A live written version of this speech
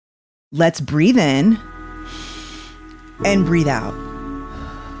Let's breathe in and breathe out.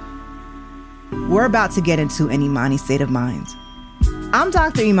 We're about to get into an Imani state of mind. I'm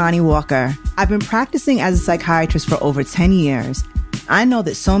Dr. Imani Walker. I've been practicing as a psychiatrist for over 10 years. I know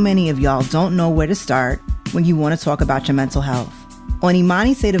that so many of y'all don't know where to start when you want to talk about your mental health. On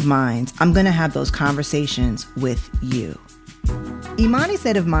Imani State of Mind, I'm going to have those conversations with you. Imani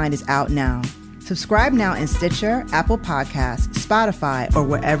State of Mind is out now. Subscribe now in Stitcher, Apple Podcasts, Spotify, or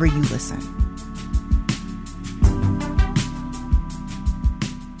wherever you listen.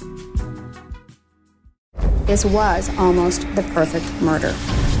 This was almost the perfect murder.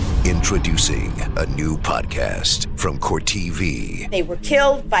 Introducing a new podcast from Court TV. They were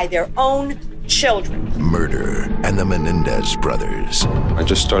killed by their own children. Murder and the Menendez brothers. I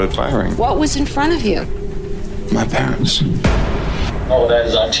just started firing. What was in front of you? My parents. Oh, that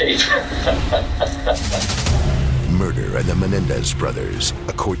is on tape. Murder and the Menendez brothers.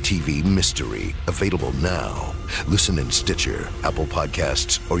 A Court TV mystery. Available now. Listen in Stitcher, Apple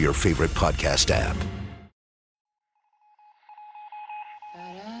Podcasts, or your favorite podcast app.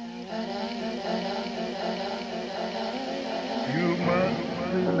 You must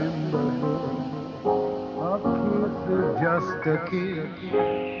remember, a kiss is just a kiss,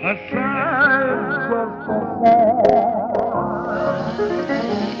 a sigh is just a sigh.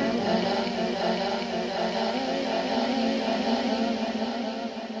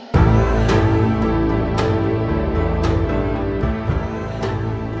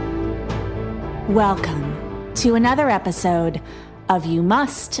 Welcome to another episode of You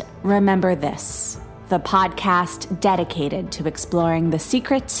Must Remember This, the podcast dedicated to exploring the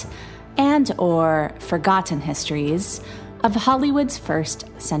secret and or forgotten histories of Hollywood's first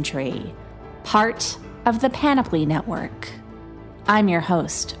century, part of the Panoply Network. I'm your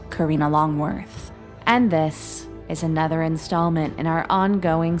host, Karina Longworth, and this is another installment in our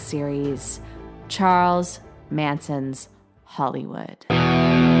ongoing series, Charles Manson's Hollywood.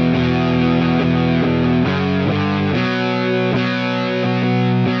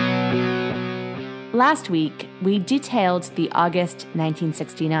 Last week, we detailed the August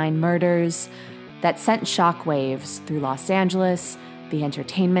 1969 murders that sent shockwaves through Los Angeles, the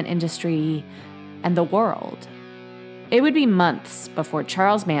entertainment industry, and the world. It would be months before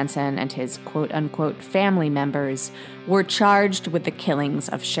Charles Manson and his quote-unquote family members were charged with the killings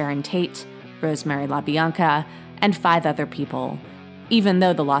of Sharon Tate, Rosemary LaBianca, and 5 other people, even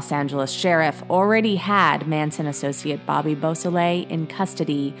though the Los Angeles sheriff already had Manson associate Bobby Beausoleil in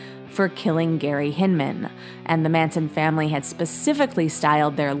custody for killing Gary Hinman, and the Manson family had specifically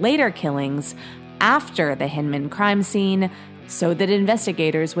styled their later killings after the Hinman crime scene so that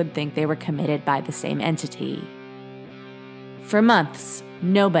investigators would think they were committed by the same entity. For months,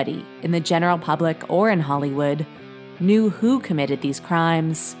 nobody in the general public or in Hollywood knew who committed these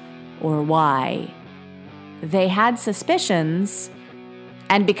crimes or why. They had suspicions,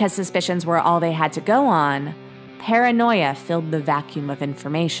 and because suspicions were all they had to go on, paranoia filled the vacuum of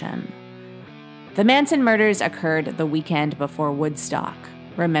information. The Manson murders occurred the weekend before Woodstock,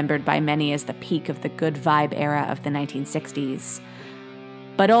 remembered by many as the peak of the good vibe era of the 1960s.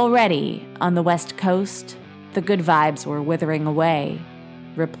 But already, on the West Coast, the good vibes were withering away,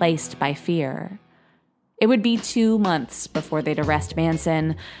 replaced by fear. It would be 2 months before they'd arrest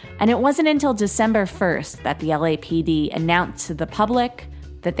Manson, and it wasn't until December 1st that the LAPD announced to the public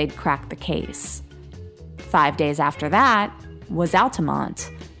that they'd cracked the case. 5 days after that was Altamont,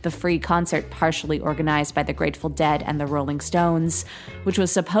 the free concert partially organized by the Grateful Dead and the Rolling Stones, which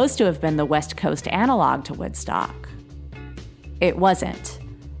was supposed to have been the West Coast analog to Woodstock. It wasn't.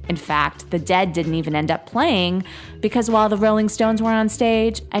 In fact, the Dead didn't even end up playing because while the Rolling Stones were on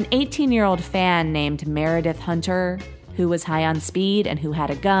stage, an 18-year-old fan named Meredith Hunter, who was high on speed and who had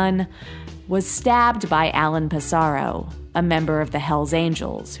a gun, was stabbed by Alan Pissarro, a member of the Hells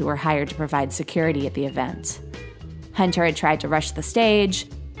Angels who were hired to provide security at the event. Hunter had tried to rush the stage,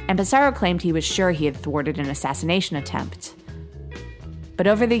 and Pissarro claimed he was sure he had thwarted an assassination attempt. But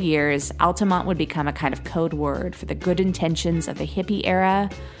over the years, Altamont would become a kind of code word for the good intentions of the hippie era,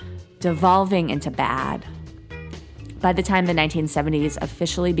 devolving into bad. By the time the 1970s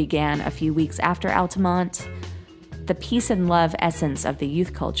officially began a few weeks after Altamont, the peace and love essence of the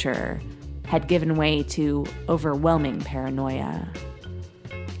youth culture had given way to overwhelming paranoia.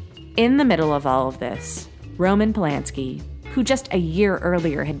 In the middle of all of this, Roman Polanski, who just a year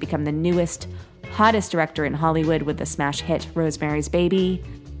earlier had become the newest, hottest director in Hollywood with the smash hit Rosemary's Baby,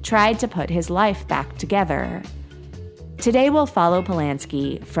 tried to put his life back together. Today we'll follow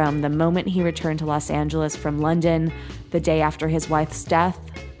Polanski from the moment he returned to Los Angeles from London the day after his wife's death,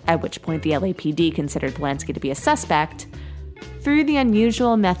 at which point the LAPD considered Polanski to be a suspect, through the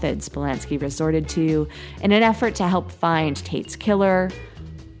unusual methods Polanski resorted to in an effort to help find Tate's killer,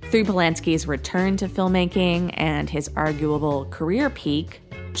 through Polanski's return to filmmaking and his arguable career peak,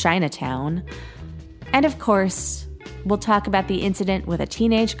 Chinatown, and of course, we'll talk about the incident with a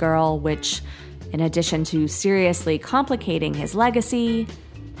teenage girl, which, in addition to seriously complicating his legacy,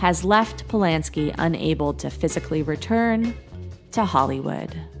 has left Polanski unable to physically return to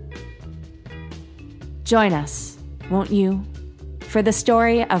Hollywood. Join us, won't you, for the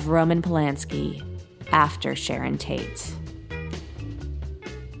story of Roman Polanski after Sharon Tate.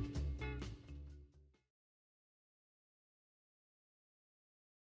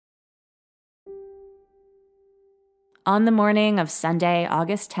 On the morning of Sunday,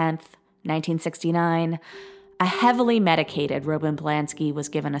 August 10th, 1969, a heavily medicated Roman Polanski was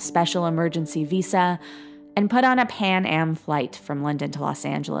given a special emergency visa and put on a Pan Am flight from London to Los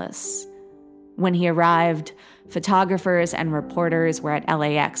Angeles. When he arrived, photographers and reporters were at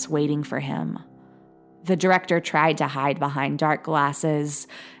LAX waiting for him. The director tried to hide behind dark glasses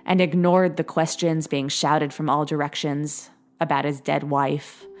and ignored the questions being shouted from all directions about his dead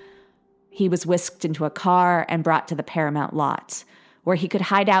wife. He was whisked into a car and brought to the Paramount lot, where he could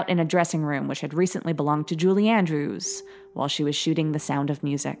hide out in a dressing room which had recently belonged to Julie Andrews while she was shooting The Sound of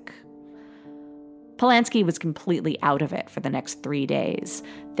Music. Polanski was completely out of it for the next 3 days,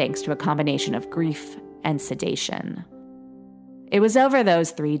 thanks to a combination of grief and sedation. It was over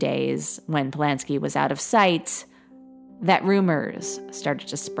those 3 days, when Polanski was out of sight, that rumors started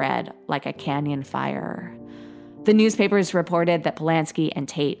to spread like a canyon fire. The newspapers reported that Polanski and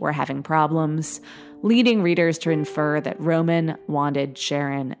Tate were having problems, leading readers to infer that Roman wanted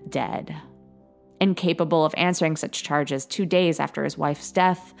Sharon dead. Incapable of answering such charges 2 days after his wife's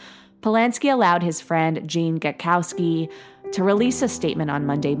death, Polanski allowed his friend Gene Gatkowski to release a statement on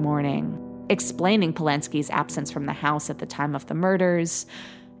Monday morning, explaining Polanski's absence from the house at the time of the murders,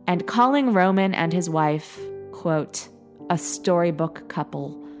 and calling Roman and his wife, quote, a storybook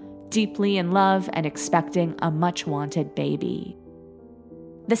couple, deeply in love and expecting a much-wanted baby.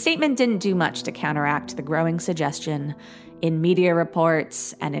 The statement didn't do much to counteract the growing suggestion in media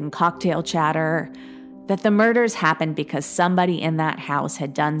reports and in cocktail chatter that the murders happened because somebody in that house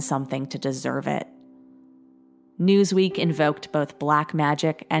had done something to deserve it. Newsweek invoked both black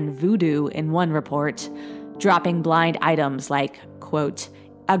magic and voodoo in one report, dropping blind items like, quote,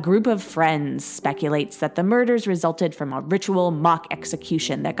 a group of friends speculates that the murders resulted from a ritual mock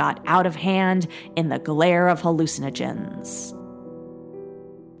execution that got out of hand in the glare of hallucinogens.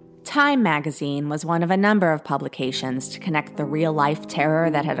 Time magazine was one of a number of publications to connect the real-life terror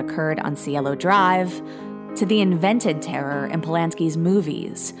that had occurred on Cielo Drive to the invented terror in Polanski's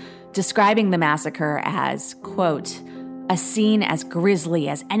movies, describing the massacre as, quote, a scene as grisly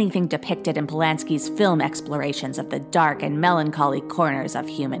as anything depicted in Polanski's film explorations of the dark and melancholy corners of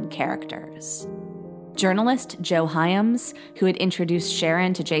human characters. Journalist Joe Hyams, who had introduced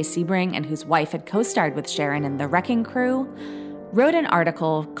Sharon to Jay Sebring and whose wife had co-starred with Sharon in The Wrecking Crew, wrote an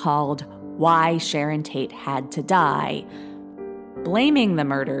article called Why Sharon Tate Had to Die, blaming the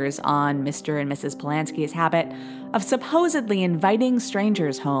murders on Mr. and Mrs. Polanski's habit of supposedly inviting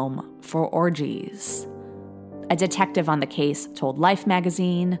strangers home for orgies. A detective on the case told Life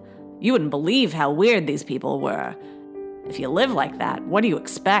magazine, "You wouldn't believe how weird these people were. If you live like that, what do you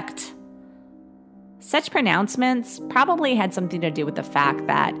expect?" Such pronouncements probably had something to do with the fact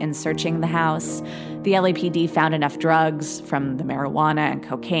that, in searching the house, the LAPD found enough drugs, from the marijuana and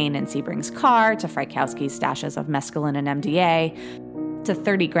cocaine in Sebring's car to Frykowski's stashes of mescaline and MDA, to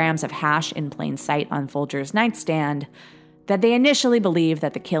 30 grams of hash in plain sight on Folger's nightstand, that they initially believed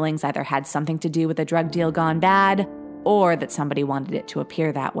that the killings either had something to do with a drug deal gone bad, or that somebody wanted it to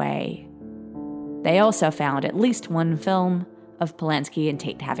appear that way. They also found at least one film of Polanski and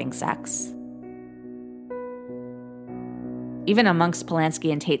Tate having sex. Even amongst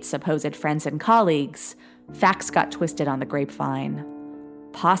Polanski and Tate's supposed friends and colleagues, facts got twisted on the grapevine.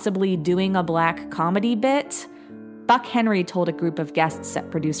 Possibly doing a black comedy bit, Buck Henry told a group of guests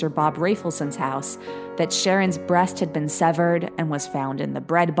at producer Bob Rafelson's house that Sharon's breast had been severed and was found in the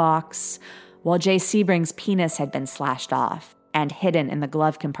bread box, while Jay Sebring's penis had been slashed off and hidden in the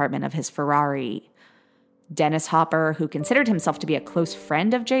glove compartment of his Ferrari. Dennis Hopper, who considered himself to be a close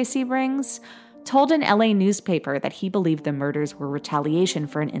friend of Jay Sebring's, told an LA newspaper that he believed the murders were retaliation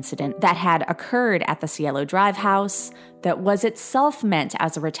for an incident that had occurred at the Cielo Drive house that was itself meant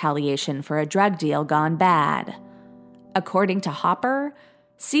as a retaliation for a drug deal gone bad. According to Hopper,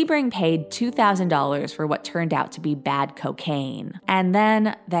 Sebring paid $2,000 for what turned out to be bad cocaine, and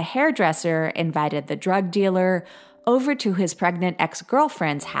then the hairdresser invited the drug dealer over to his pregnant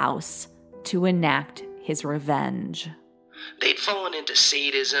ex-girlfriend's house to enact his revenge. They'd fallen into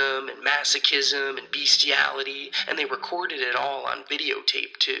sadism and masochism and bestiality, and they recorded it all on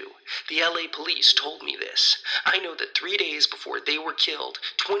videotape, too. The LA police told me this. I know that 3 days before they were killed,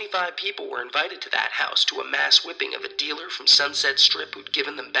 25 people were invited to that house to a mass whipping of a dealer from Sunset Strip who'd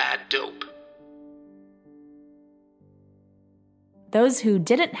given them bad dope. Those who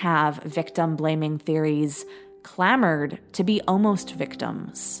didn't have victim-blaming theories clamored to be almost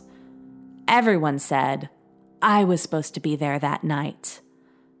victims. Everyone said, I was supposed to be there that night.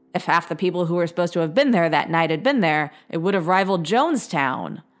 If half the people who were supposed to have been there that night had been there, it would have rivaled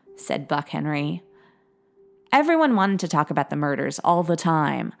Jonestown, said Buck Henry. Everyone wanted to talk about the murders all the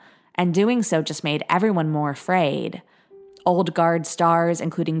time, and doing so just made everyone more afraid. Old guard stars,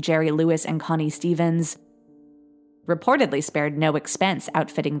 including Jerry Lewis and Connie Stevens, reportedly spared no expense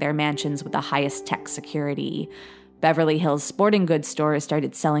outfitting their mansions with the highest tech security. Beverly Hills sporting goods stores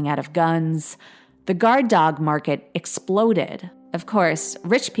started selling out of guns. The guard dog market exploded. Of course,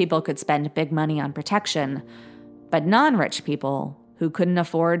 rich people could spend big money on protection, but non-rich people who couldn't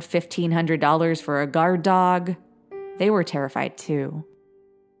afford $1,500 for a guard dog, they were terrified too.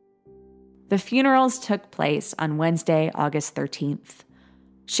 The funerals took place on Wednesday, August 13th.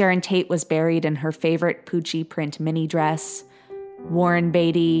 Sharon Tate was buried in her favorite Pucci print mini dress. Warren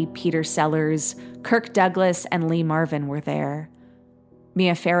Beatty, Peter Sellers, Kirk Douglas, and Lee Marvin were there.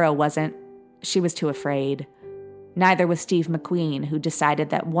 Mia Farrow wasn't. She was too afraid. Neither was Steve McQueen, who decided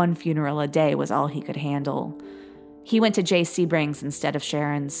that one funeral a day was all he could handle. He went to Jay Sebring's instead of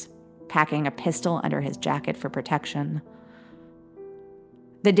Sharon's, packing a pistol under his jacket for protection.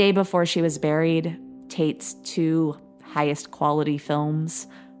 The day before she was buried, Tate's 2 highest quality films,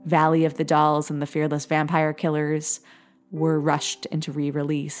 Valley of the Dolls and The Fearless Vampire Killers, were rushed into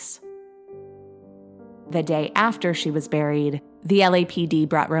re-release. The day after she was buried, the LAPD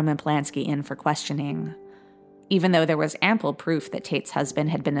brought Roman Polanski in for questioning. Even though there was ample proof that Tate's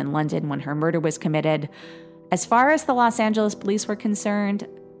husband had been in London when her murder was committed, as far as the Los Angeles police were concerned,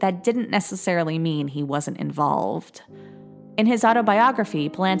 that didn't necessarily mean he wasn't involved. In his autobiography,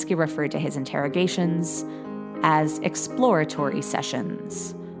 Polanski referred to his interrogations as exploratory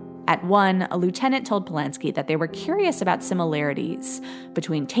sessions. At one, a lieutenant told Polanski that they were curious about similarities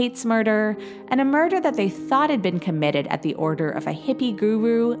between Tate's murder and a murder that they thought had been committed at the order of a hippie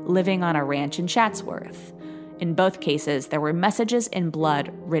guru living on a ranch in Chatsworth. In both cases, there were messages in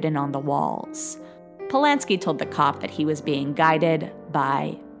blood written on the walls. Polanski told the cop that he was being guided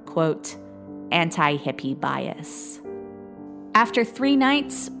by, quote, anti-hippie bias. After 3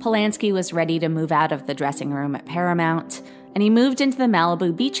 nights, Polanski was ready to move out of the dressing room at Paramount, and he moved into the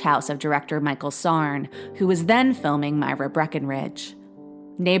Malibu beach house of director Michael Sarn, who was then filming Myra Breckenridge.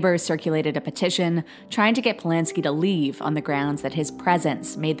 Neighbors circulated a petition trying to get Polanski to leave on the grounds that his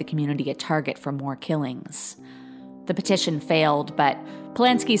presence made the community a target for more killings. The petition failed, but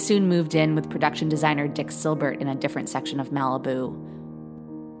Polanski soon moved in with production designer Dick Silbert in a different section of Malibu.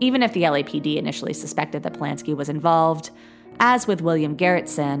 Even if the LAPD initially suspected that Polanski was involved, as with William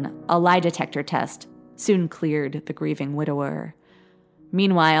Garrettson, a lie detector test soon cleared the grieving widower.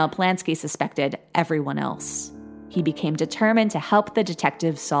 Meanwhile, Polanski suspected everyone else. He became determined to help the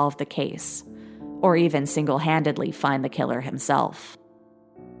detectives solve the case, or even single-handedly find the killer himself.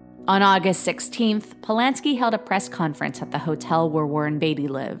 On August 16th, Polanski held a press conference at the hotel where Warren Beatty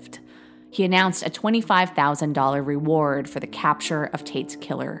lived. He announced a $25,000 reward for the capture of Tate's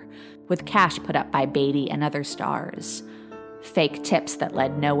killer, with cash put up by Beatty and other stars. Fake tips that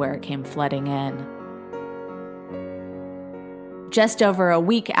led nowhere came flooding in. Just over a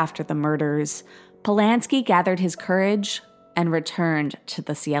week after the murders, Polanski gathered his courage and returned to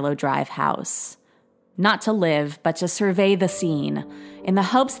the Cielo Drive house. Not to live, but to survey the scene, in the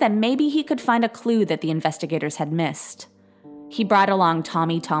hopes that maybe he could find a clue that the investigators had missed. He brought along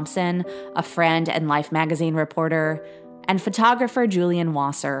Tommy Thompson, a friend and Life magazine reporter, and photographer Julian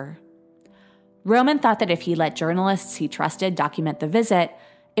Wasser. Roman thought that if he let journalists he trusted document the visit,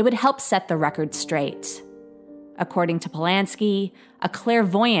 it would help set the record straight. According to Polanski, a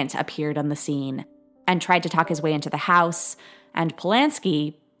clairvoyant appeared on the scene and tried to talk his way into the house, and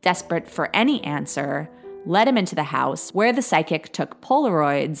Polanski, desperate for any answer, led him into the house where the psychic took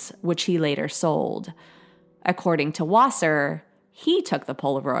Polaroids, which he later sold. According to Wasser, he took the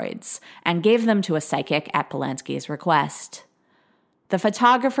Polaroids and gave them to a psychic at Polanski's request. The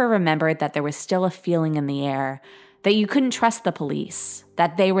photographer remembered that there was still a feeling in the air, that you couldn't trust the police,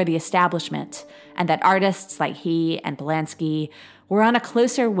 that they were the establishment, and that artists like he and Polanski were on a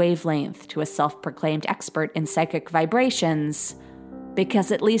closer wavelength to a self-proclaimed expert in psychic vibrations,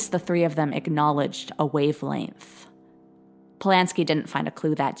 because at least the 3 of them acknowledged a wavelength. Polanski didn't find a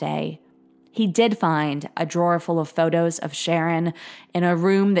clue that day. He did find a drawer full of photos of Sharon in a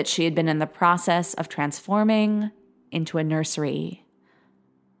room that she had been in the process of transforming into a nursery.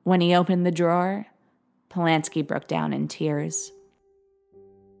 When he opened the drawer, Polanski broke down in tears.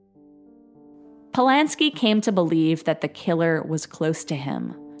 Polanski came to believe that the killer was close to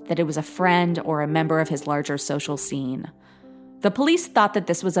him, that it was a friend or a member of his larger social scene. The police thought that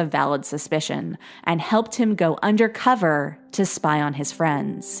this was a valid suspicion and helped him go undercover to spy on his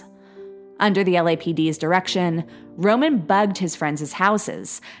friends. Under the LAPD's direction, Roman bugged his friends'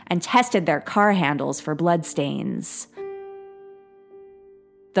 houses and tested their car handles for bloodstains.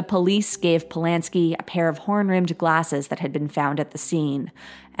 The police gave Polanski a pair of horn-rimmed glasses that had been found at the scene,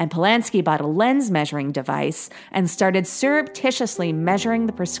 and Polanski bought a lens-measuring device and started surreptitiously measuring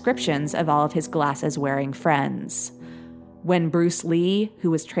the prescriptions of all of his glasses-wearing friends. When Bruce Lee,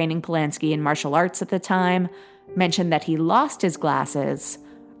 who was training Polanski in martial arts at the time, mentioned that he lost his glasses,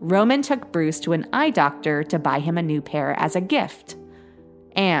 Roman took Bruce to an eye doctor to buy him a new pair as a gift,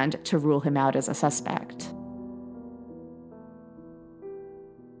 and to rule him out as a suspect.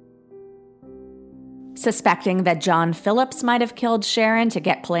 Suspecting that John Phillips might have killed Sharon to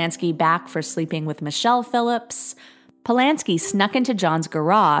get Polanski back for sleeping with Michelle Phillips, Polanski snuck into John's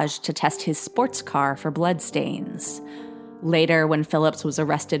garage to test his sports car for bloodstains. Later, when Phillips was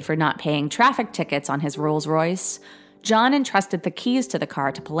arrested for not paying traffic tickets on his Rolls-Royce, John entrusted the keys to the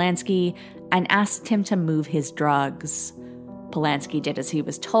car to Polanski and asked him to move his drugs. Polanski did as he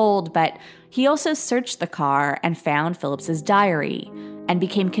was told, but he also searched the car and found Phillips's diary and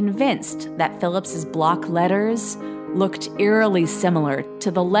became convinced that Phillips's block letters looked eerily similar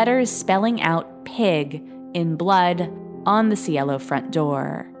to the letters spelling out pig in blood on the Cielo front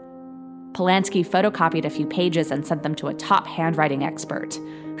door. Polanski photocopied a few pages and sent them to a top handwriting expert,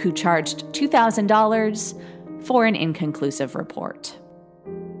 who charged $2,000 for an inconclusive report.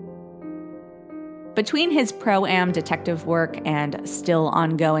 Between his pro-am detective work and still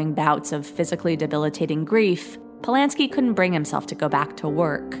ongoing bouts of physically debilitating grief, Polanski couldn't bring himself to go back to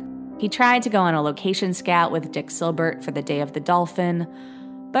work. He tried to go on a location scout with Dick Silbert for The Day of the Dolphin,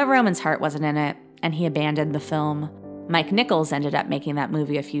 but Roman's heart wasn't in it, and he abandoned the film. Mike Nichols ended up making that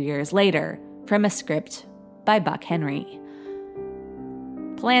movie a few years later, from a script by Buck Henry.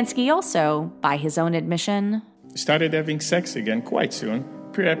 Polanski also, by his own admission, started having sex again quite soon,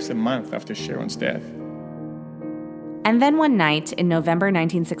 perhaps a month after Sharon's death. And then one night in November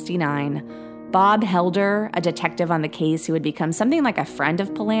 1969, Bob Helder, a detective on the case who had become something like a friend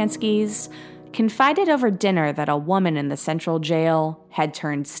of Polanski's, confided over dinner that a woman in the central jail had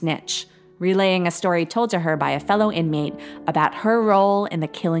turned snitch, relaying a story told to her by a fellow inmate about her role in the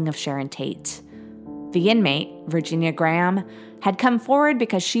killing of Sharon Tate. The inmate, Virginia Graham, had come forward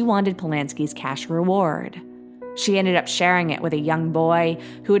because she wanted Polanski's cash reward. She ended up sharing it with a young boy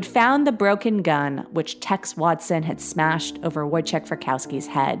who had found the broken gun which Tex Watson had smashed over Wojciech Frykowski's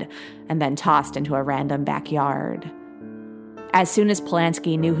head and then tossed into a random backyard. As soon as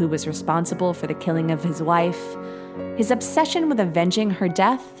Polanski knew who was responsible for the killing of his wife, his obsession with avenging her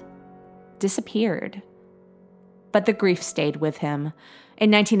death disappeared. But the grief stayed with him.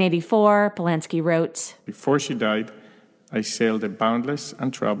 In 1984, Polanski wrote, "Before she died, I sailed a boundless,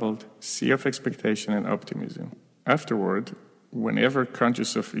 untroubled sea of expectation and optimism. Afterward, whenever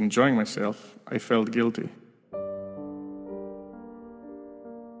conscious of enjoying myself, I felt guilty."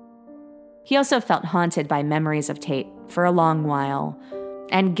 He also felt haunted by memories of Tate for a long while,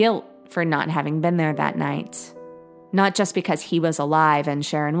 and guilt for not having been there that night. Not just because he was alive and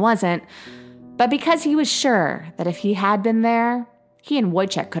Sharon wasn't, but because he was sure that if he had been there, he and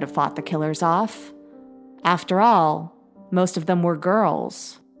Wojciech could have fought the killers off. After all, most of them were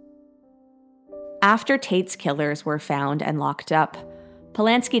girls. After Tate's killers were found and locked up,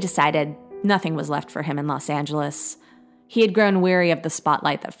 Polanski decided nothing was left for him in Los Angeles. He had grown weary of the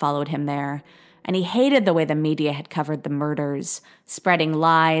spotlight that followed him there, and he hated the way the media had covered the murders, spreading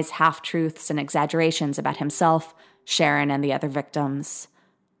lies, half-truths, and exaggerations about himself, Sharon, and the other victims.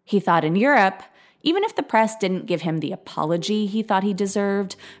 He thought in Europe, even if the press didn't give him the apology he thought he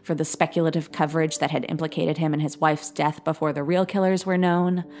deserved for the speculative coverage that had implicated him in his wife's death before the real killers were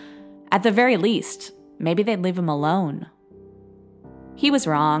known, at the very least, maybe they'd leave him alone. He was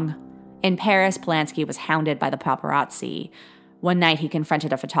wrong. In Paris, Polanski was hounded by the paparazzi. One night, he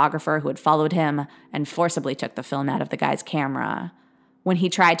confronted a photographer who had followed him and forcibly took the film out of the guy's camera. When he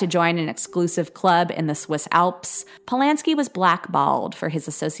tried to join an exclusive club in the Swiss Alps, Polanski was blackballed for his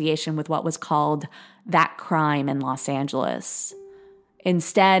association with what was called that crime in Los Angeles.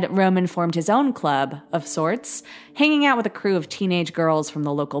 Instead, Roman formed his own club, of sorts, hanging out with a crew of teenage girls from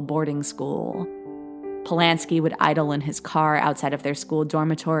the local boarding school. Polanski would idle in his car outside of their school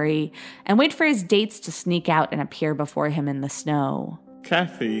dormitory and wait for his dates to sneak out and appear before him in the snow.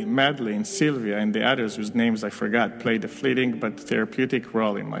 Kathy, Madeline, Sylvia, and the others whose names I forgot played a fleeting but therapeutic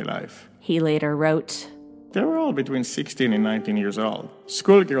role in my life. He later wrote, They were all between 16 and 19 years old.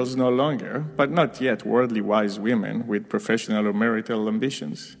 Schoolgirls no longer, but not yet worldly wise women with professional or marital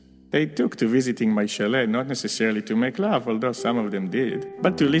ambitions. They took to visiting my chalet not necessarily to make love, although some of them did,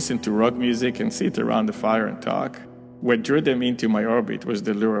 but to listen to rock music and sit around the fire and talk. What drew them into my orbit was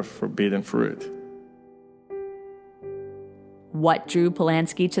the lure of forbidden fruit. What drew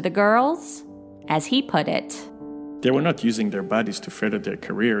Polanski to the girls? As he put it, They were not using their bodies to further their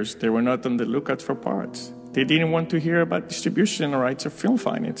careers. They were not on the lookout for parts. They didn't want to hear about distribution rights or film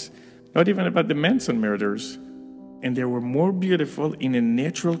finance, not even about the Manson murders. And they were more beautiful in a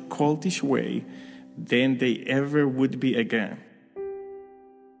natural, cultish way than they ever would be again.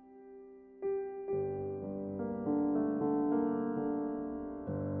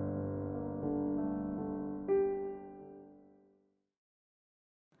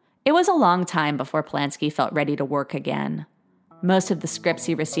 It was a long time before Polanski felt ready to work again. Most of the scripts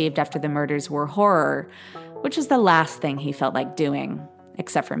he received after the murders were horror, which was the last thing he felt like doing,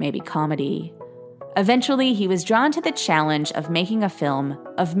 except for maybe comedy. Eventually, he was drawn to the challenge of making a film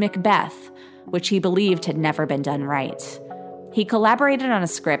of Macbeth, which he believed had never been done right. He collaborated on a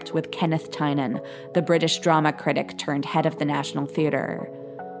script with Kenneth Tynan, the British drama critic turned head of the National Theatre.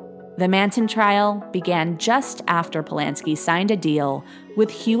 The Manson trial began just after Polanski signed a deal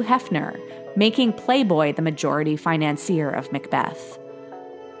with Hugh Hefner, making Playboy the majority financier of Macbeth.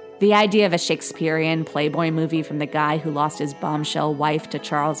 The idea of a Shakespearean Playboy movie from the guy who lost his bombshell wife to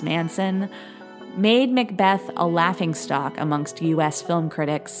Charles Manson made Macbeth a laughingstock amongst U.S. film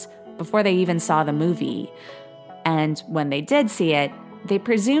critics before they even saw the movie. And when they did see it, they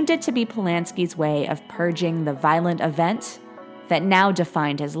presumed it to be Polanski's way of purging the violent event that now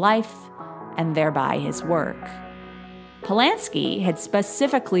defined his life and thereby his work. Polanski had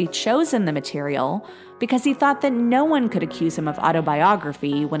specifically chosen the material because he thought that no one could accuse him of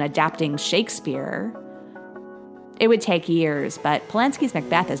autobiography when adapting Shakespeare. It would take years, but Polanski's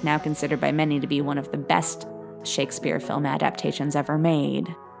Macbeth is now considered by many to be one of the best Shakespeare film adaptations ever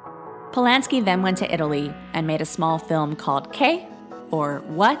made. Polanski then went to Italy and made a small film called Che, or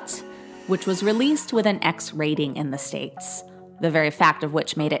What, which was released with an X rating in the States, the very fact of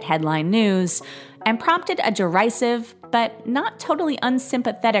which made it headline news and prompted a derisive but not totally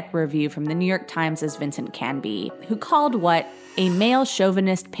unsympathetic review from the New York Times' Vincent Canby, who called What a male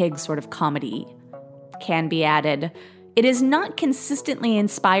chauvinist pig sort of comedy. Canby added, "It is not consistently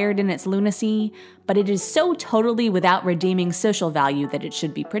inspired in its lunacy, but it is so totally without redeeming social value that it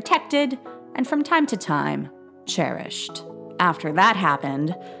should be protected and from time to time cherished." After that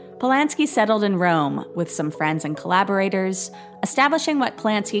happened, Polanski settled in Rome with some friends and collaborators, establishing what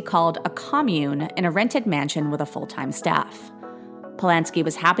Polanski called a commune in a rented mansion with a full-time staff. Polanski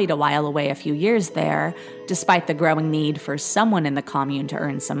was happy to while away a few years there, despite the growing need for someone in the commune to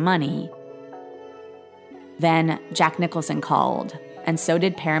earn some money. Then Jack Nicholson called, and so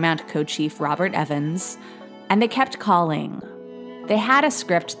did Paramount co-chief Robert Evans, and they kept calling. They had a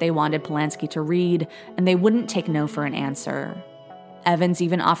script they wanted Polanski to read, and they wouldn't take no for an answer. Evans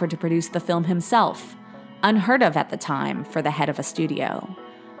even offered to produce the film himself, unheard of at the time for the head of a studio.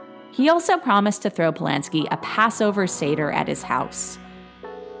 He also promised to throw Polanski a Passover Seder at his house.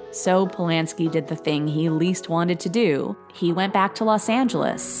 So Polanski did the thing he least wanted to do. He went back to Los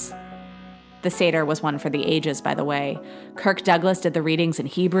Angeles. The Seder was one for the ages, by the way. Kirk Douglas did the readings in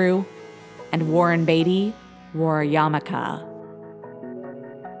Hebrew, and Warren Beatty wore a yarmulke.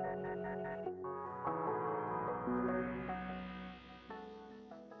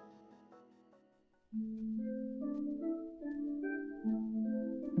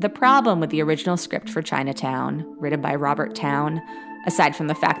 The problem with the original script for Chinatown, written by Robert Towne, aside from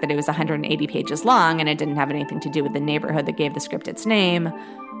the fact that it was 180 pages long and it didn't have anything to do with the neighborhood that gave the script its name,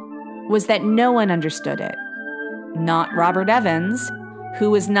 was that no one understood it. Not Robert Evans,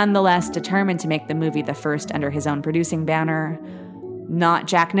 who was nonetheless determined to make the movie the first under his own producing banner, not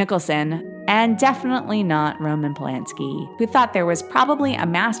Jack Nicholson, and definitely not Roman Polanski, who thought there was probably a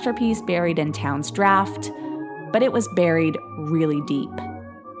masterpiece buried in Towne's draft, but it was buried really deep.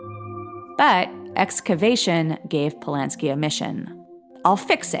 But excavation gave Polanski a mission. "I'll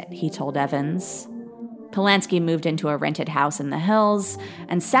fix it," he told Evans. Polanski moved into a rented house in the hills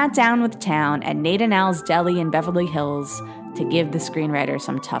and sat down with Towne at Nate and Al's Deli in Beverly Hills to give the screenwriter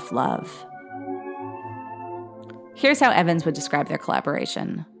some tough love. Here's how Evans would describe their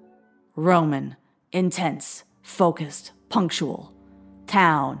collaboration. "Roman, intense, focused, punctual.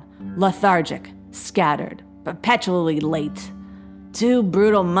 Towne, lethargic, Scattered, perpetually late. 2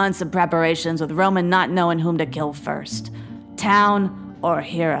 brutal months of preparations with Roman not knowing whom to kill first. Town or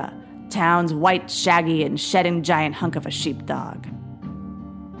Hera. Town's white, shaggy, and shedding giant hunk of a sheepdog.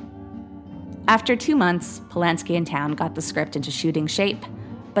 After 2 months, Polanski and Town got the script into shooting shape,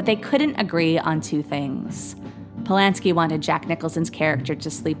 but they couldn't agree on 2 things. Polanski wanted Jack Nicholson's character to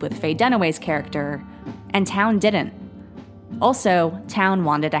sleep with Faye Dunaway's character, and Town didn't. Also, Town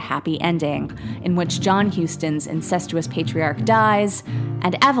wanted a happy ending, in which John Huston's incestuous patriarch dies,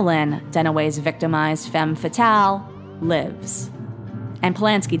 and Evelyn, Dunaway's victimized femme fatale, lives. And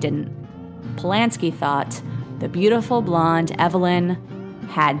Polanski didn't. Polanski thought the beautiful blonde Evelyn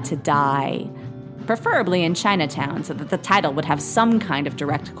had to die, preferably in Chinatown, so that the title would have some kind of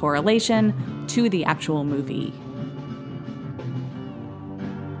direct correlation to the actual movie.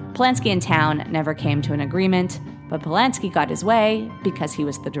 Polanski and Town never came to an agreement, but Polanski got his way because he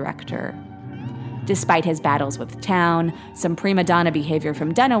was the director. Despite his battles with Town, some prima donna behavior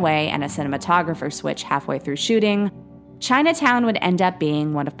from Dunaway, and a cinematographer switch halfway through shooting, Chinatown would end up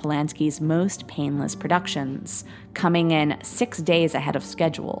being one of Polanski's most painless productions, coming in 6 days ahead of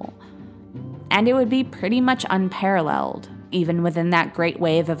schedule. And it would be pretty much unparalleled, even within that great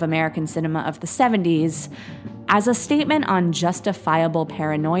wave of American cinema of the 70s, as a statement on justifiable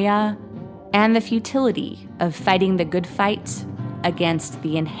paranoia and the futility of fighting the good fight against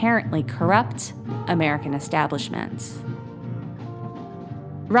the inherently corrupt American establishment.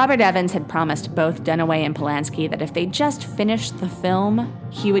 Robert Evans had promised both Dunaway and Polanski that if they just finished the film,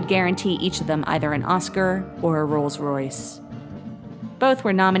 he would guarantee each of them either an Oscar or a Rolls-Royce. Both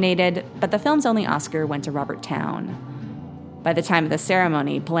were nominated, but the film's only Oscar went to Robert Town. By the time of the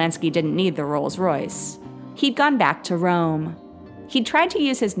ceremony, Polanski didn't need the Rolls-Royce. He'd gone back to Rome. He'd tried to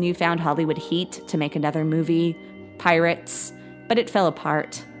use his newfound Hollywood heat to make another movie, Pirates, but it fell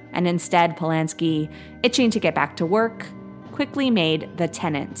apart, and instead Polanski, itching to get back to work, quickly made The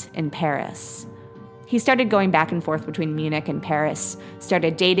Tenant in Paris. He started going back and forth between Munich and Paris,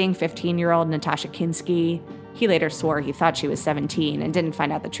 started dating 15-year-old Natasha Kinski. He later swore he thought she was 17 and didn't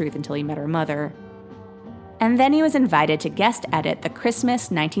find out the truth until he met her mother. And then he was invited to guest edit the Christmas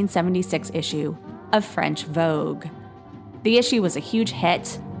 1976 issue of French Vogue. The issue was a huge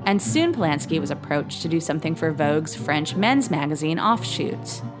hit, and soon Polanski was approached to do something for Vogue's French men's magazine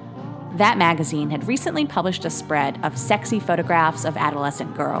offshoot. That magazine had recently published a spread of sexy photographs of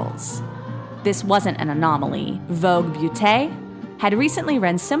adolescent girls. This wasn't an anomaly. Vogue Beauté had recently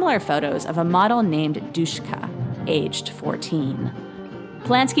run similar photos of a model named Dushka, aged 14.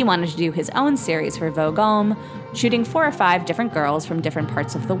 Polanski wanted to do his own series for Vogue Homme, shooting 4 or 5 different girls from different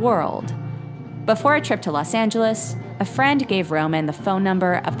parts of the world. Before a trip to Los Angeles, a friend gave Roman the phone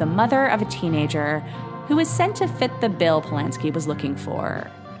number of the mother of a teenager who was sent to fit the bill Polanski was looking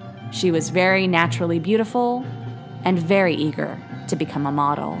for. She was very naturally beautiful and very eager to become a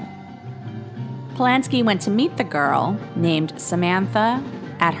model. Polanski went to meet the girl, named Samantha,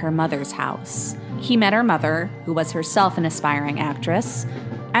 at her mother's house. He met her mother, who was herself an aspiring actress,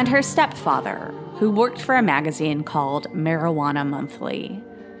 and her stepfather, who worked for a magazine called Marijuana Monthly.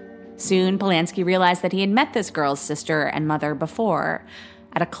 Soon, Polanski realized that he had met this girl's sister and mother before,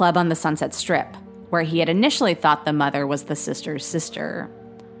 at a club on the Sunset Strip, where he had initially thought the mother was the sister's sister.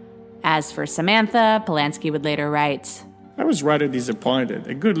 As for Samantha, Polanski would later write, I was rather disappointed.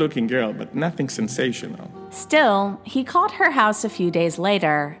 A good-looking girl, but nothing sensational. Still, he called her house a few days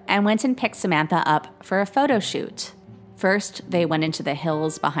later and went and picked Samantha up for a photo shoot. First, they went into the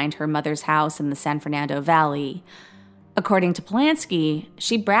hills behind her mother's house in the San Fernando Valley. According to Polanski,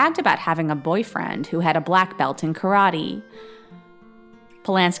 she bragged about having a boyfriend who had a black belt in karate.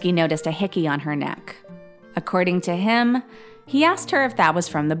 Polanski noticed a hickey on her neck. According to him, he asked her if that was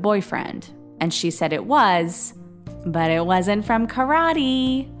from the boyfriend, and she said it was, but it wasn't from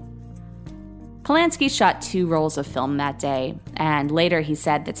karate. Polanski shot 2 rolls of film that day, and later he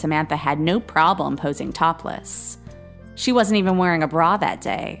said that Samantha had no problem posing topless. She wasn't even wearing a bra that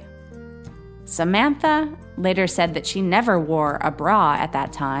day. Samantha later said that she never wore a bra at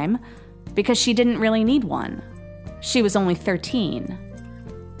that time because she didn't really need one. She was only 13.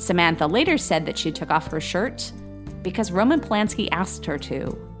 Samantha later said that she took off her shirt because Roman Polanski asked her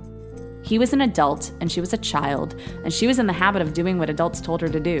to. He was an adult and she was a child, and she was in the habit of doing what adults told her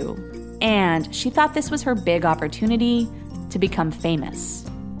to do. And she thought this was her big opportunity to become famous,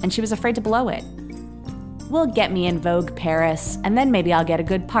 and she was afraid to blow it. Will get me in Vogue Paris, and then maybe I'll get a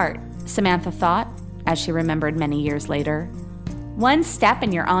good part, Samantha thought, as she remembered many years later. One step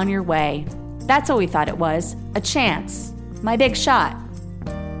and you're on your way. That's what we thought it was. A chance. My big shot.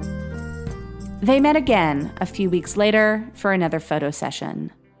 They met again a few weeks later for another photo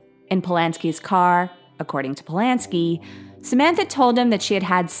session. In Polanski's car, according to Polanski, Samantha told him that she had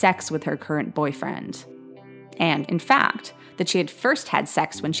had sex with her current boyfriend. And, in fact, that she had first had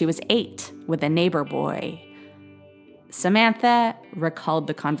sex when she was 8 with a neighbor boy. Samantha recalled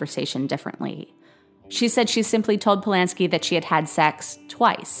the conversation differently. She said she simply told Polanski that she had had sex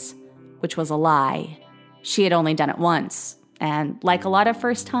twice, which was a lie. She had only done it once, and like a lot of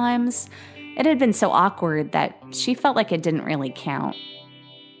first times, it had been so awkward that she felt like it didn't really count.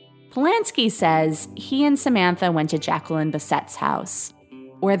 Polanski says he and Samantha went to Jacqueline Bissette's house,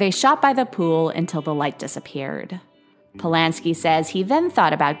 where they shot by the pool until the light disappeared. Polanski says he then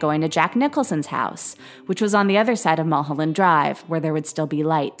thought about going to Jack Nicholson's house, which was on the other side of Mulholland Drive, where there would still be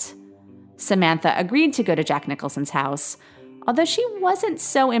light. Samantha agreed to go to Jack Nicholson's house, although she wasn't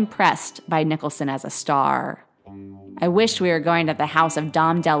so impressed by Nicholson as a star. "I wished we were going to the house of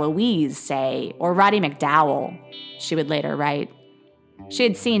Dom DeLuise, say, or Roddy McDowell," she would later write. She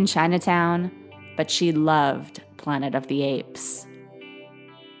had seen Chinatown, but she loved Planet of the Apes.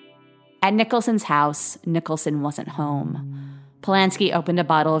 At Nicholson's house, Nicholson wasn't home. Polanski opened a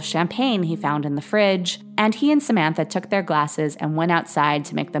bottle of champagne he found in the fridge, and he and Samantha took their glasses and went outside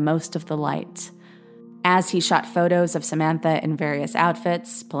to make the most of the light. As he shot photos of Samantha in various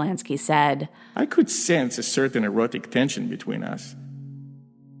outfits, Polanski said, "I could sense a certain erotic tension between us."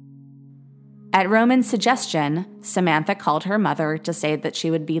 At Roman's suggestion, Samantha called her mother to say that she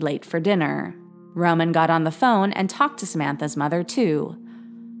would be late for dinner. Roman got on the phone and talked to Samantha's mother, too.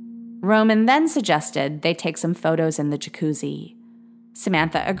 Roman then suggested they take some photos in the jacuzzi.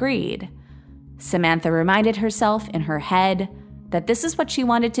 Samantha agreed. Samantha reminded herself in her head that this is what she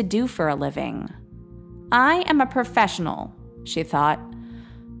wanted to do for a living. "I am a professional," she thought.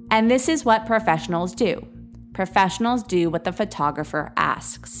 And this is what professionals do. Professionals do what the photographer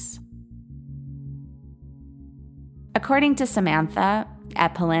asks. According to Samantha,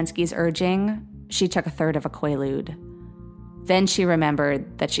 at Polanski's urging, she took a third of a Quaalude. Then she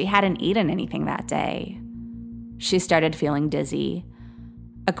remembered that she hadn't eaten anything that day. She started feeling dizzy.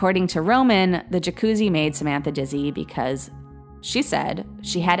 According to Roman, the jacuzzi made Samantha dizzy because, she said,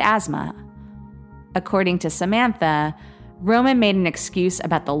 she had asthma. According to Samantha, Roman made an excuse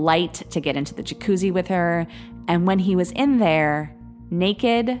about the light to get into the jacuzzi with her, and when he was in there,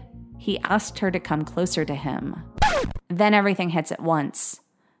 naked, he asked her to come closer to him. Then everything hits at once,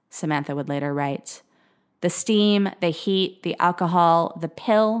 Samantha would later write. The steam, the heat, the alcohol, the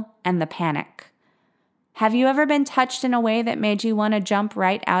pill, and the panic. Have you ever been touched in a way that made you want to jump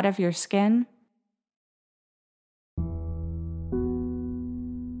right out of your skin?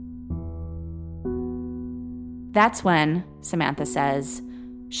 That's when, Samantha says,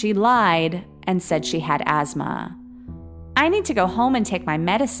 she lied and said she had asthma. "I need to go home and take my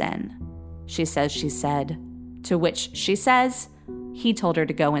medicine," she says she said, to which she says he told her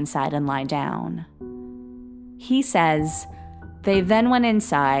to go inside and lie down. He says they then went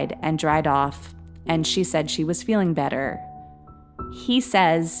inside and dried off, and she said she was feeling better. He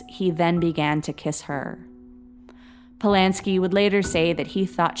says he then began to kiss her. Polanski would later say that he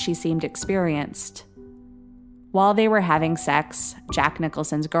thought she seemed experienced. While they were having sex, Jack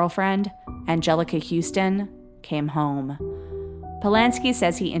Nicholson's girlfriend, Angelica Houston, came home. Polanski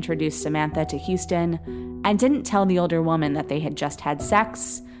says he introduced Samantha to Houston and didn't tell the older woman that they had just had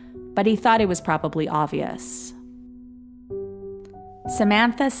sex, but he thought it was probably obvious.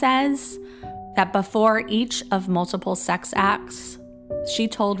 Samantha says that before each of multiple sex acts, she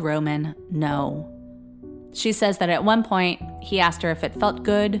told Roman no. She says that at one point, he asked her if it felt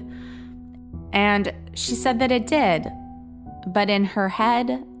good, and she said that it did. But in her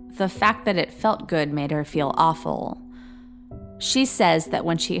head, the fact that it felt good made her feel awful. She says that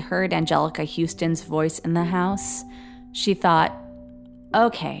when she heard Angelica Houston's voice in the house, she thought,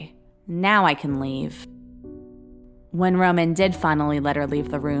 okay, now I can leave. When Roman did finally let her leave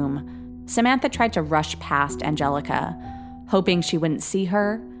the room, Samantha tried to rush past Angelica, hoping she wouldn't see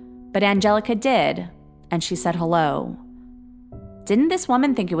her, but Angelica did, and she said hello. Didn't this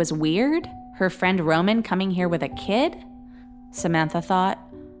woman think it was weird, her friend Roman coming here with a kid? Samantha thought.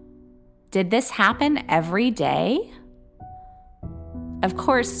 Did this happen every day? Of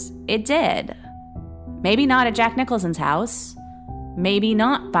course, it did. Maybe not at Jack Nicholson's house. Maybe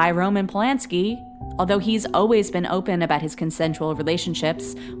not by Roman Polanski, although he's always been open about his consensual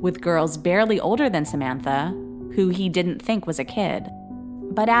relationships with girls barely older than Samantha, who he didn't think was a kid.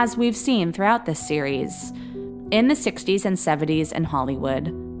 But as we've seen throughout this series, in the 60s and 70s in Hollywood,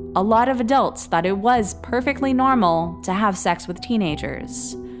 a lot of adults thought it was perfectly normal to have sex with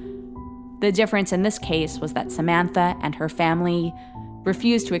teenagers. The difference in this case was that Samantha and her family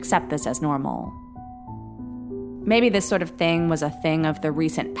refused to accept this as normal. Maybe this sort of thing was a thing of the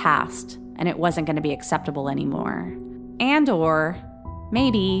recent past, and it wasn't going to be acceptable anymore. Or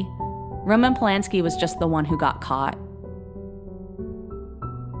maybe Roman Polanski was just the one who got caught.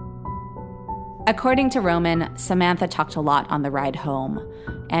 According to Roman, Samantha talked a lot on the ride home,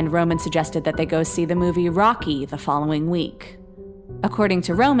 and Roman suggested that they go see the movie Rocky the following week. According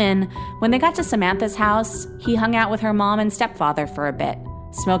to Roman, when they got to Samantha's house, he hung out with her mom and stepfather for a bit,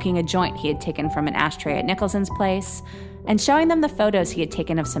 smoking a joint he had taken from an ashtray at Nicholson's place, and showing them the photos he had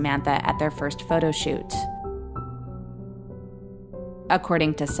taken of Samantha at their first photo shoot.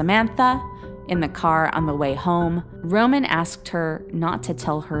 According to Samantha, in the car on the way home, Roman asked her not to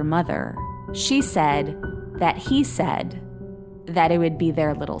tell her mother. She said that he said that it would be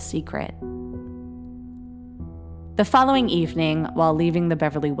their little secret. The following evening, while leaving the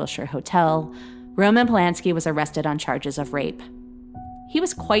Beverly Wilshire Hotel, Roman Polanski was arrested on charges of rape. He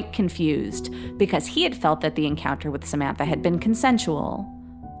was quite confused because he had felt that the encounter with Samantha had been consensual.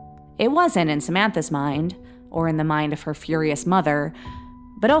 It wasn't in Samantha's mind, or in the mind of her furious mother,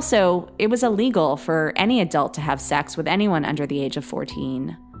 but also it was illegal for any adult to have sex with anyone under the age of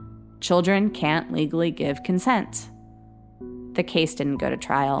 14. Children can't legally give consent. The case didn't go to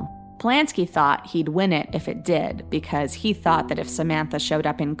trial. Polanski thought he'd win it if it did, because he thought that if Samantha showed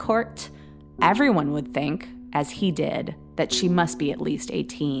up in court, everyone would think, as he did, that she must be at least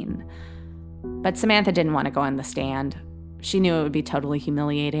 18. But Samantha didn't want to go on the stand. She knew it would be totally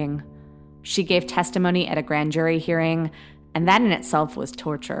humiliating. She gave testimony at a grand jury hearing, and that in itself was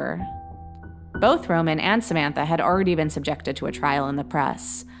torture. Both Roman and Samantha had already been subjected to a trial in the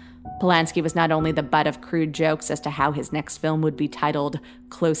press. Polanski was not only the butt of crude jokes as to how his next film would be titled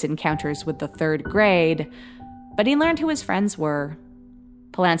Close Encounters with the Third Grade, but he learned who his friends were.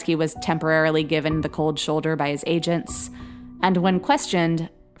 Polanski was temporarily given the cold shoulder by his agents, and when questioned,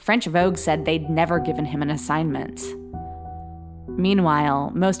 French Vogue said they'd never given him an assignment.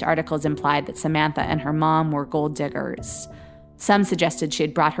 Meanwhile, most articles implied that Samantha and her mom were gold diggers. Some suggested she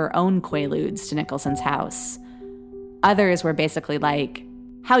had brought her own Quaaludes to Nicholson's house. Others were basically like,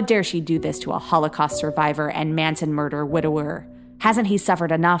 how dare she do this to a Holocaust survivor and Manson murder widower? Hasn't he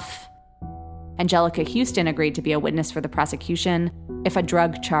suffered enough? Angelica Houston agreed to be a witness for the prosecution if a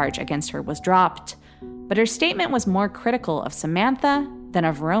drug charge against her was dropped, but her statement was more critical of Samantha than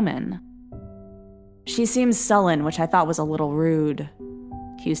of Roman. She seems sullen, which I thought was a little rude,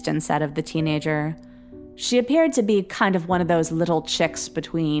 Houston said of the teenager. She appeared to be kind of one of those little chicks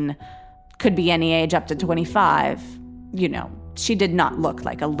between, could be any age up to 25. You know, she did not look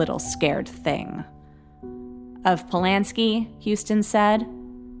like a little scared thing. Of Polanski, Houston said,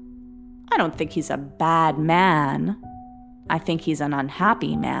 I don't think he's a bad man. I think he's an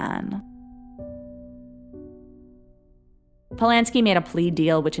unhappy man. Polanski made a plea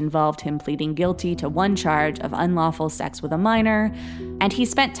deal which involved him pleading guilty to one charge of unlawful sex with a minor, and he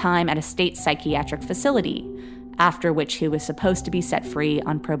spent time at a state psychiatric facility, after which he was supposed to be set free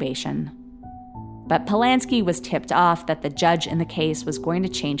on probation. But Polanski was tipped off that the judge in the case was going to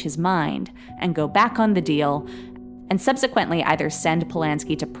change his mind and go back on the deal, and subsequently either send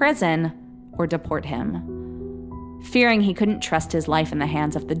Polanski to prison or deport him. Fearing he couldn't trust his life in the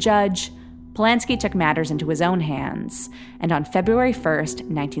hands of the judge, Polanski took matters into his own hands, and on February 1st,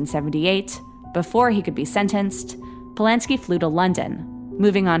 1978, before he could be sentenced, Polanski flew to London,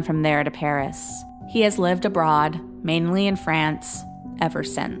 moving on from there to Paris. He has lived abroad, mainly in France, ever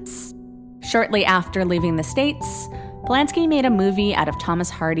since. Shortly after leaving the States, Polanski made a movie out of Thomas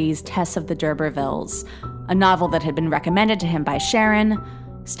Hardy's Tess of the D'Urbervilles, a novel that had been recommended to him by Sharon,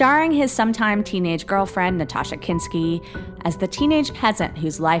 starring his sometime teenage girlfriend, Natasha Kinski, as the teenage peasant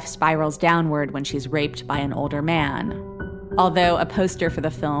whose life spirals downward when she's raped by an older man. Although a poster for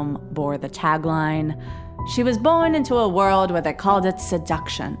the film bore the tagline, "She was born into a world where they called it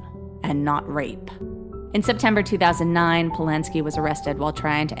seduction and not rape." In September 2009, Polanski was arrested while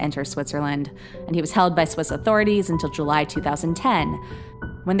trying to enter Switzerland, and he was held by Swiss authorities until July 2010,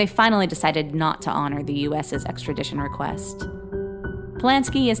 when they finally decided not to honor the U.S.'s extradition request.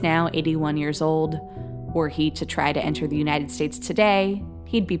 Polanski is now 81 years old. Were he to try to enter the United States today,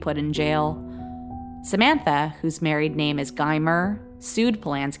 he'd be put in jail. Samantha, whose married name is Geimer, sued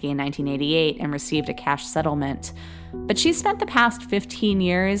Polanski in 1988 and received a cash settlement, but she spent the past 15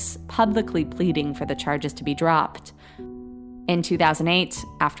 years publicly pleading for the charges to be dropped. In 2008,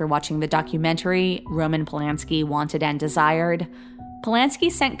 after watching the documentary Roman Polanski Wanted and Desired,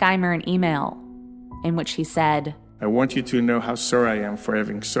 Polanski sent Geimer an email in which he said, I want you to know how sorry I am for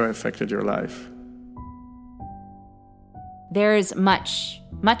having so affected your life. There's much,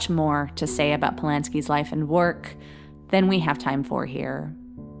 much more to say about Polanski's life and work than we have time for here.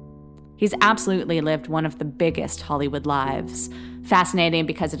 He's absolutely lived one of the biggest Hollywood lives. Fascinating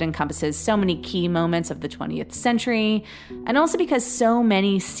because it encompasses so many key moments of the 20th century, and also because so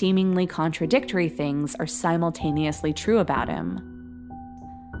many seemingly contradictory things are simultaneously true about him.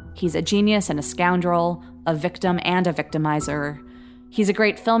 He's a genius and a scoundrel, a victim and a victimizer. He's a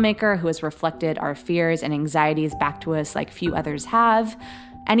great filmmaker who has reflected our fears and anxieties back to us like few others have,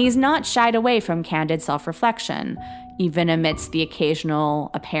 and he's not shied away from candid self-reflection, even amidst the occasional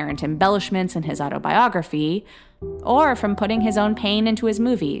apparent embellishments in his autobiography, or from putting his own pain into his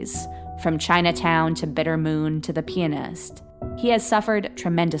movies, from Chinatown to Bitter Moon to The Pianist. He has suffered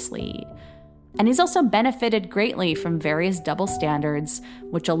tremendously. And he's also benefited greatly from various double standards,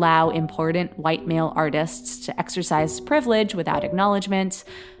 which allow important white male artists to exercise privilege without acknowledgement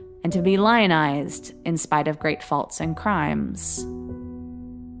and to be lionized in spite of great faults and crimes.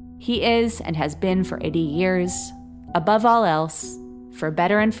 He is, and has been for 80 years, above all else, for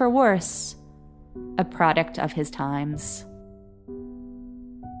better and for worse, a product of his times.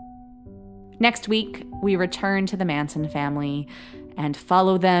 Next week, we return to the Manson family and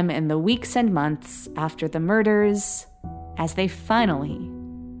follow them in the weeks and months after the murders as they finally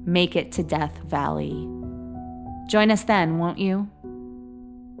make it to Death Valley. Join us then, won't you?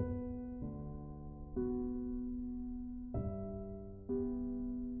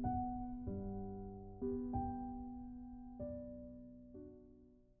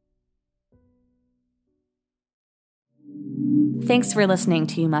 Thanks for listening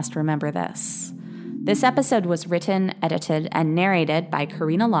to You Must Remember This. This episode was written, edited, and narrated by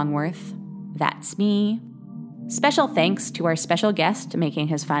Karina Longworth. That's me. Special thanks to our special guest making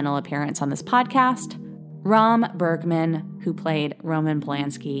his final appearance on this podcast, Ram Bergman, who played Roman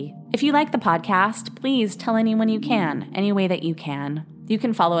Polanski. If you like the podcast, please tell anyone you can, any way that you can. You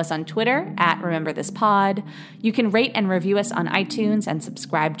can follow us on Twitter @RememberThisPod. You can rate and review us on iTunes and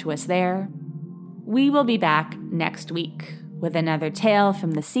subscribe to us there. We will be back next week with another tale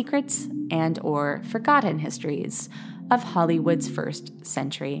from the secrets and/or forgotten histories of Hollywood's first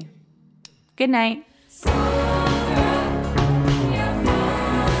century. Good night.